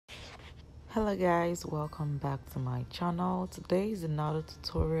Hello guys, welcome back to my channel. Today is another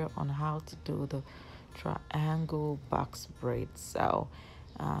tutorial on how to do the triangle box braids. So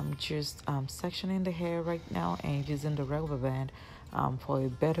just sectioning the hair right now and using the rubber band for a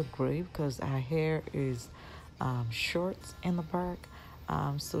better grip because our hair is short in the back.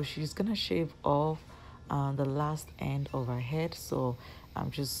 So she's gonna shave off the last end of her head. So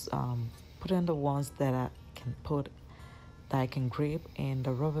I'm just putting the ones that I can grip in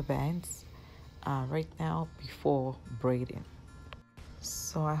the rubber bands right now before braiding.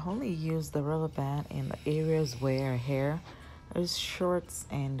 So I only use the rubber band in the areas where hair is short,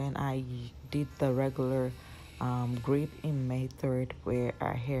 and then I did the regular grip in method where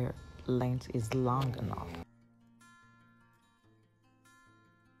our hair length is long enough.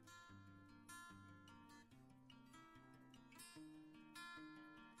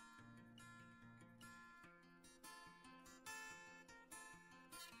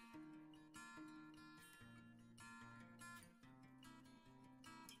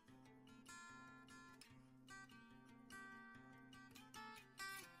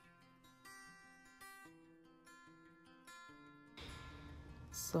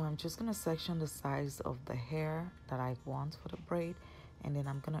 So I'm just gonna section the size of the hair that I want for the braid, and then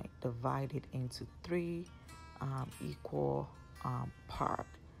I'm gonna divide it into three equal parts.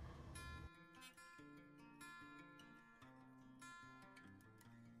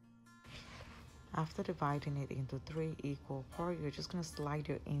 After dividing it into three equal parts, you're just gonna slide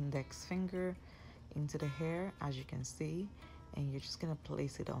your index finger into the hair, as you can see, and you're just gonna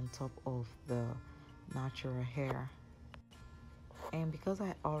place it on top of the natural hair. And because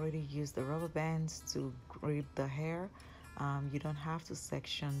I already used the rubber bands to grip the hair, you don't have to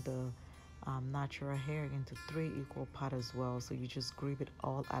section the natural hair into three equal parts as well. So you just grip it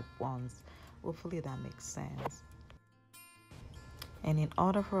all at once. Hopefully that makes sense. And in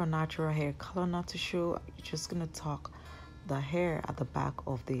order for a natural hair color not to show, you're just gonna tuck the hair at the back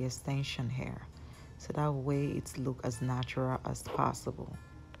of the extension hair. So that way it's look as natural as possible.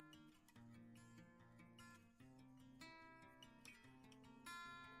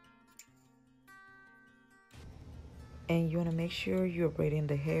 And you want to make sure you're braiding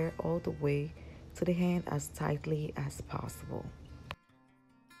the hair all the way to the hand as tightly as possible.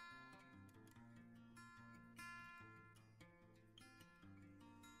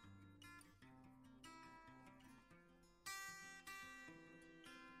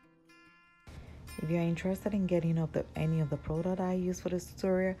 If you're interested in getting any of the product I use for this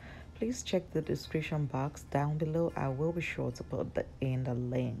tutorial, please check the description box down below. I will be sure to put in the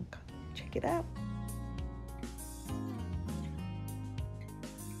link. Check it out.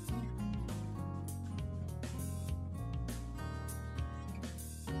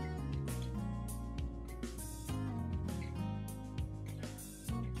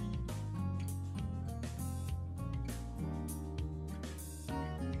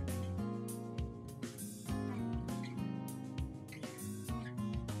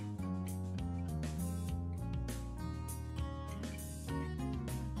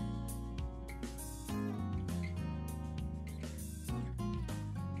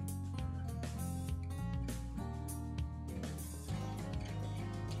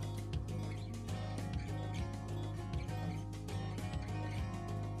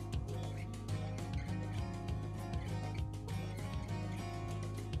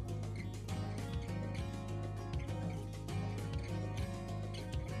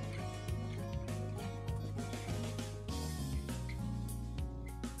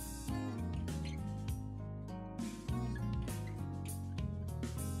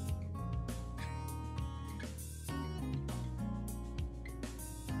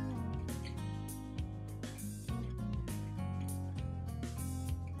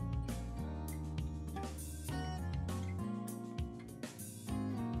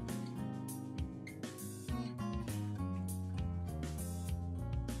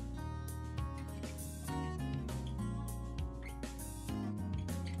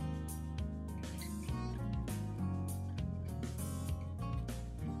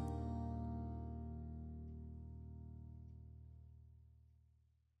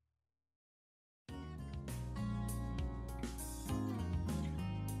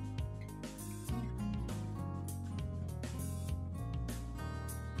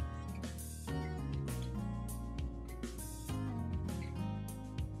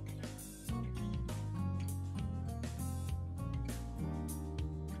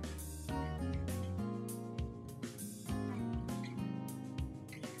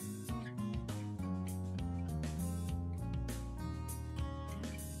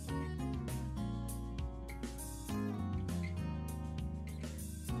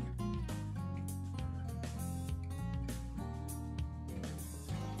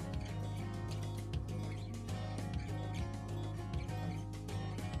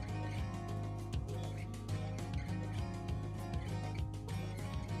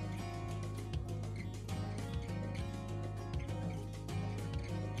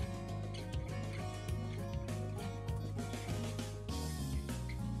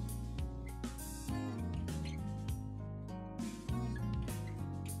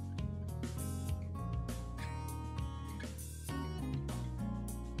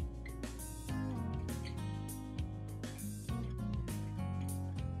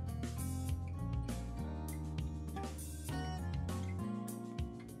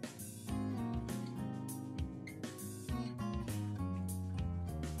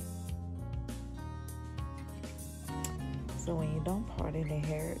 So when you're done parting the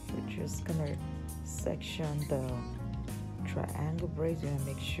hair, you're just gonna section the triangle braids. You're gonna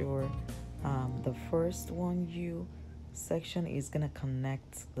make sure the first one you section is gonna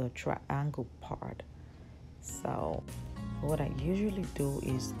connect the triangle part. So what I usually do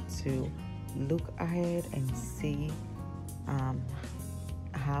is to look ahead and see um,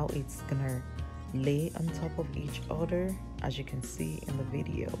 how it's gonna lay on top of each other, as you can see in the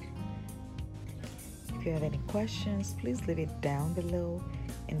video. If you have any questions, please leave it down below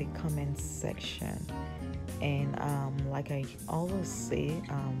in the comments section. And like I always say,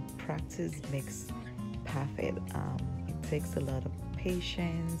 practice makes perfect. It takes a lot of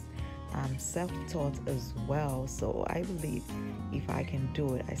patience, self-taught as well. So I believe if I can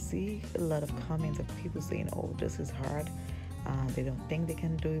do it, I see a lot of comments of people saying, oh, this is hard. They don't think they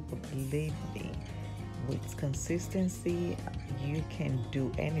can do it, but believe me, with consistency, you can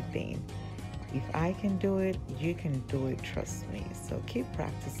do anything. If I can do it, you can do it, trust me. So keep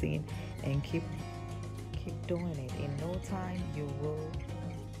practicing and keep doing it. In no time, you will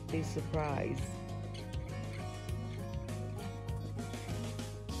be surprised.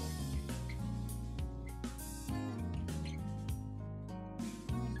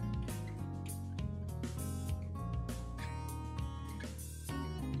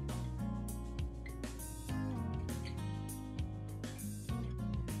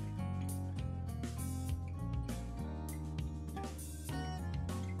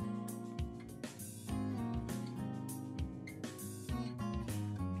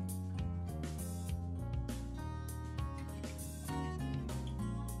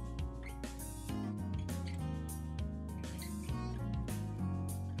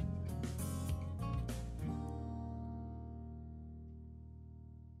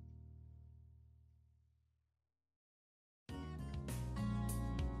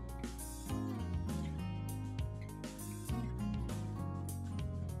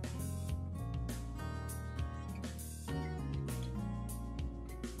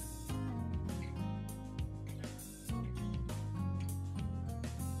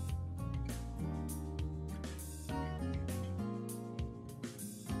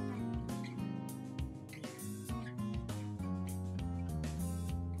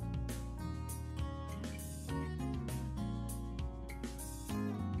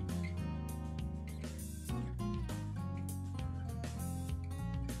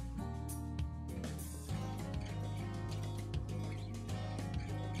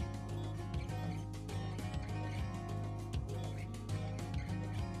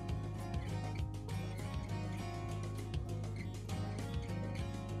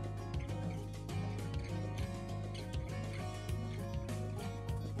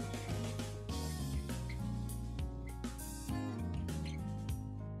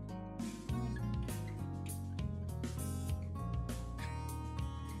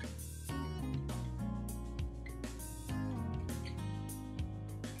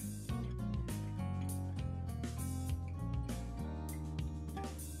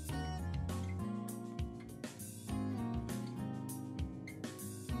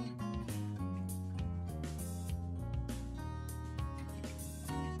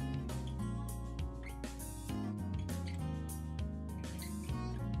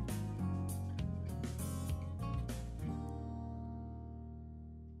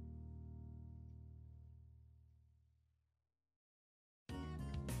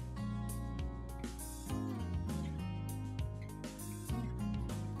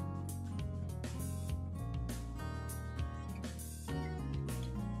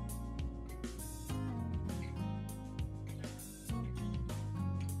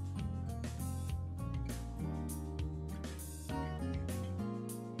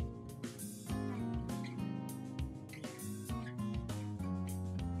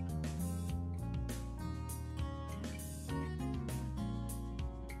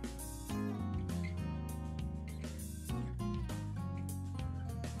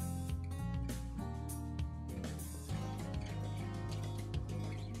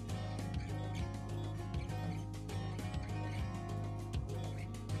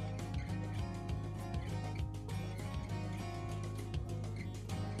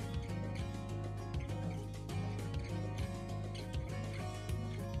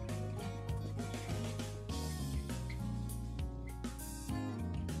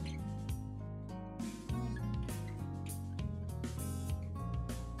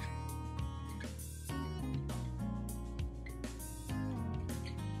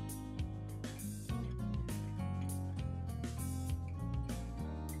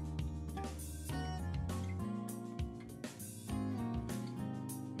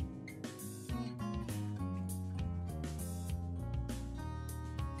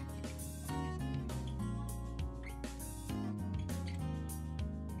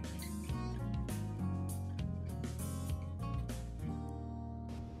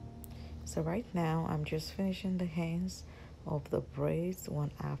 So right now I'm just finishing the hands of the braids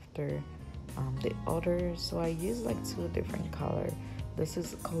one after the other. So I use like two different color. This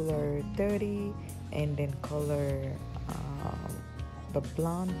is color 30 and then color the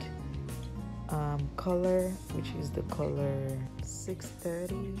blonde color, which is the color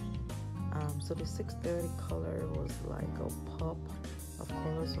 630. So the 630 color was like a pop of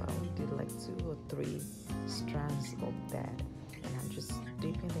color, so I only did like 2 or 3 strands of that, and I'm just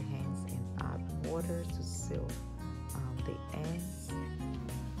dipping the hands and add water to seal the ends.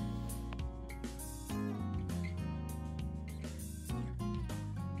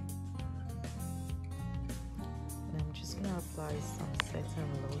 And I'm just gonna apply some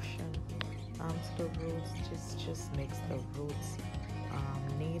setting lotion to the roots. Just makes the roots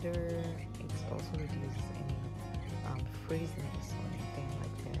neater. It also reduces any frizziness or anything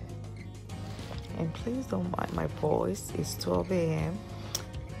like that. And please don't mind my voice. It's 12 a.m.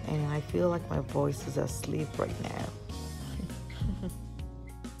 and I feel like my voice is asleep right now.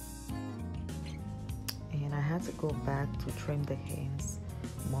 And I had to go back to trim the hands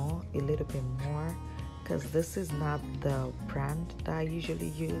a little bit more, because this is not the brand that I usually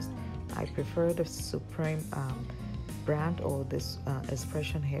use. I prefer the Supreme brand, or this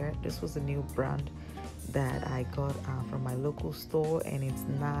Expression Hair. This was a new brand that I got from my local store, and it's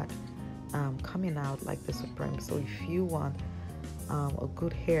not coming out like the Supreme. So if you want a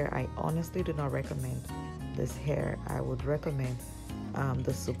good hair, I honestly do not recommend this hair. I would recommend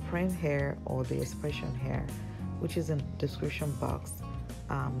the Supreme hair or the Expression hair, which is in the description box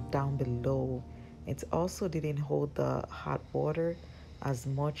down below. It also didn't hold the hot water as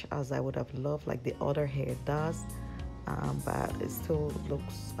much as I would have loved like the other hair does, but it still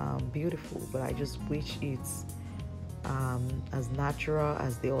looks beautiful. But I just wish it's as natural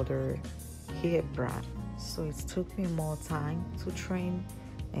as the other hair brand. So it took me more time to trim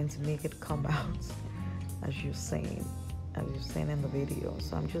and to make it come out as you're saying in the video.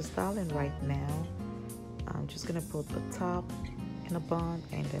 So I'm just styling right now. I'm just gonna put the top in a bun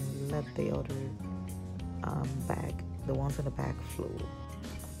and then let the other the ones in the back flow.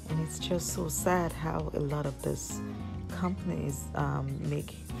 And it's just so sad how a lot of these companies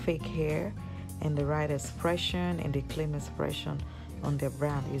make fake hair and the right expression and the claim expression on their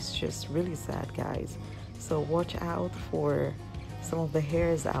brand. Is just really sad, guys. So watch out for some of the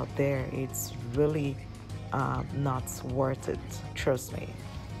hairs out there. It's really not worth it, trust me.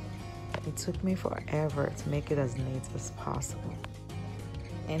 It took me forever to make it as neat as possible.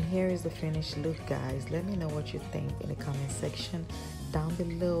 And here is the finished look, guys. Let me know what you think in the comment section down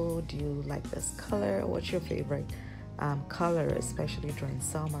below. Do you like this color? What's your favorite color, especially during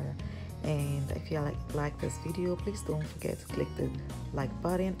summer? And if you like this video, please don't forget to click the like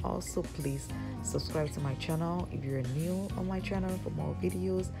button. Also, please subscribe to my channel if you're new on my channel for more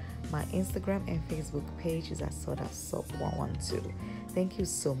videos. My Instagram and Facebook page is at sooooo112. Thank you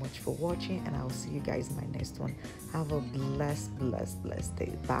so much for watching, and I will see you guys in my next one. Have a blessed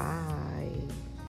day. Bye.